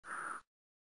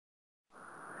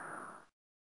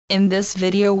In this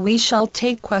video we shall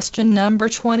take question number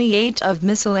 28 of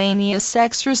miscellaneous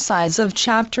exercise of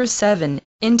chapter 7,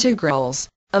 integrals,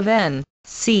 of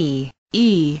ncert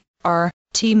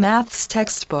maths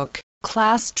textbook,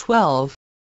 class 12.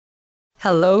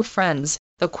 Hello friends,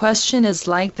 the question is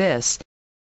like this.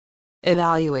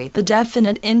 Evaluate the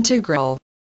definite integral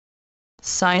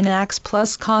sin x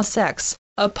plus cos x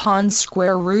upon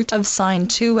square root of sin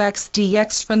 2x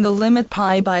dx from the limit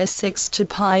pi by 6 to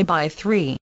pi by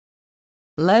 3.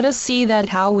 Let us see that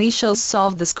how we shall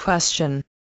solve this question.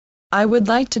 I would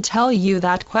like to tell you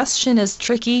that question is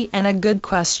tricky and a good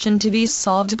question to be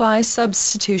solved by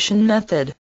substitution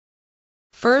method.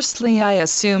 Firstly, I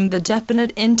assume the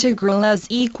definite integral as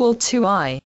equal to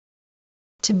I.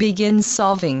 To begin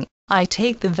solving, I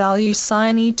take the value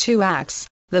sin e2x,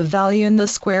 the value in the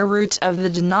square root of the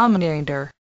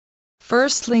denominator.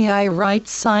 Firstly, I write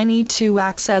sin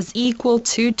e2x as equal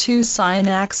to 2 sin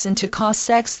x into cos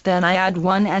x, then I add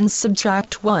 1 and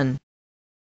subtract 1.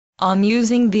 On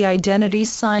using the identity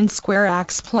sin square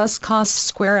x plus cos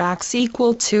square x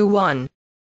equal to 1,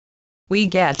 we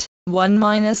get 1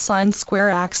 minus sin square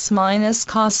x minus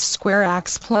cos square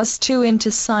x plus 2 into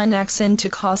sin x into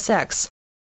cos x.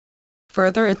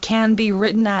 Further, it can be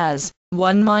written as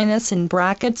 1 minus in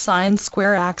bracket sin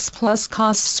square x plus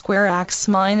cos square x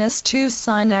minus 2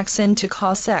 sin x into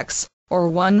cos x, or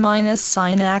 1 minus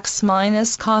sin x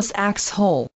minus cos x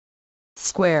whole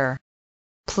square.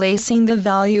 Placing the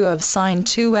value of sin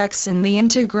 2x in the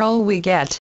integral, we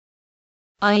get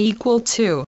I equal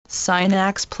to sin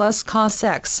x plus cos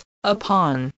x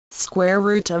upon square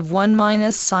root of 1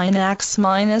 minus sin x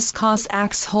minus cos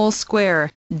x whole square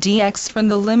dx from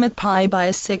the limit pi by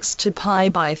 6 to pi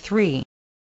by 3.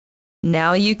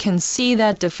 Now you can see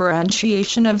that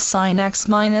differentiation of sin x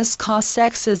minus cos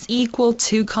x is equal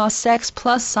to cos x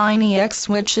plus sin ex,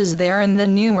 which is there in the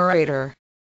numerator.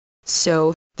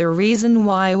 So, the reason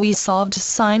why we solved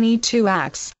sin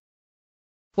e2x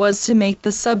was to make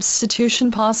the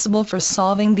substitution possible for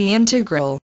solving the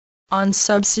integral. On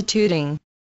substituting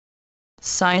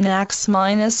sin x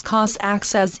minus cos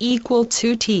x as equal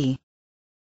to t.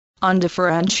 On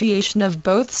differentiation of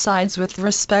both sides with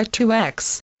respect to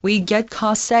x, we get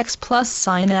cos x plus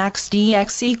sin x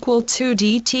dx equal to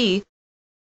dt.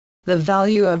 The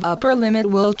value of upper limit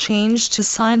will change to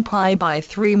sin pi by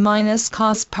 3 minus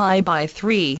cos pi by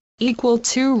 3, equal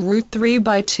to root 3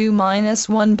 by 2 minus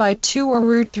 1 by 2, or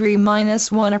root 3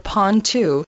 minus 1 upon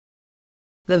 2.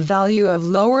 The value of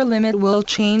lower limit will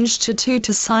change to 2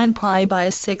 to sin pi by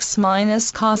 6 minus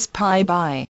cos pi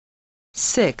by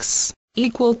 6,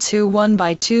 equal to 1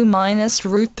 by 2 minus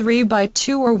root 3 by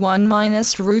 2, or 1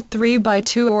 minus root 3 by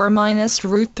 2, or minus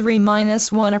root 3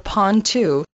 minus 1 upon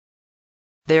 2.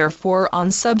 Therefore, on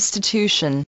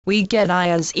substitution, we get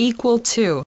I as equal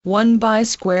to 1 by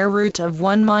square root of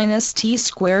 1 minus t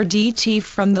squared dt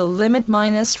from the limit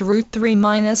minus root 3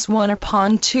 minus 1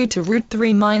 upon 2 to root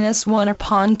 3 minus 1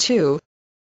 upon 2.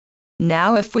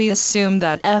 Now if we assume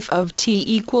that f of t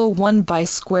equal 1 by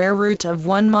square root of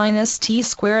 1 minus t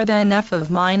squared, then f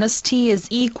of minus t is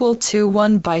equal to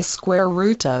 1 by square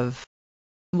root of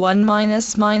 1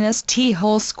 minus t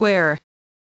whole square,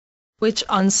 which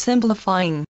on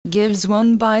simplifying, gives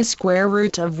 1 by square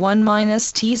root of 1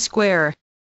 minus t square.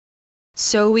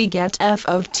 So we get f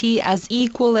of t as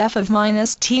equal f of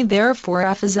minus t, therefore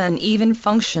f is an even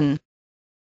function.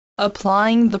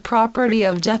 Applying the property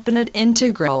of definite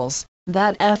integrals,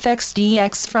 that fx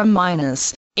dx from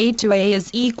minus a to a is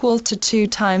equal to 2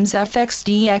 times fx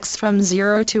dx from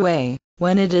 0 to a,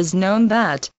 when it is known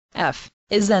that f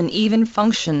is an even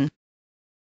function.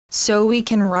 So we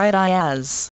can write I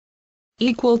as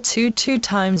equal to 2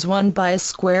 times 1 by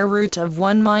square root of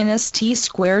 1 minus t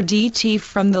squared dt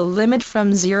from the limit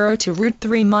from 0 to root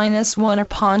 3 minus 1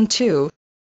 upon 2.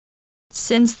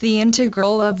 Since the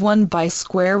integral of 1 by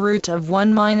square root of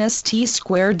 1 minus t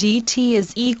squared dt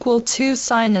is equal to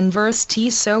sin inverse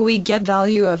t, so we get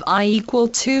value of I equal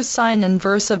to sin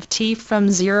inverse of t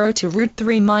from 0 to root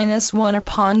 3 minus 1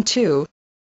 upon 2,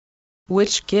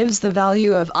 which gives the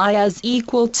value of I as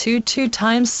equal to 2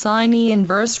 times sin e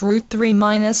inverse root 3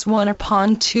 minus 1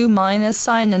 upon 2 minus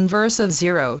sin inverse of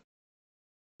 0.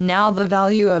 Now the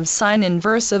value of sin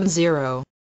inverse of 0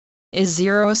 is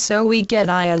 0, so we get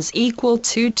I as equal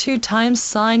to 2 times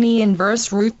sin e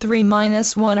inverse root 3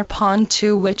 minus 1 upon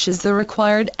 2, which is the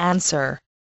required answer.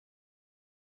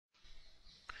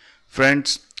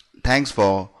 Friends, thanks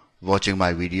for watching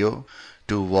my video.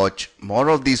 To watch more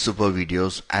of these super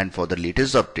videos and for the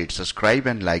latest updates, subscribe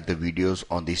and like the videos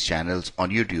on these channels on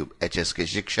YouTube, HSK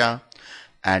Shiksha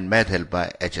and Math Help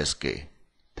by HSK.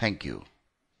 Thank you.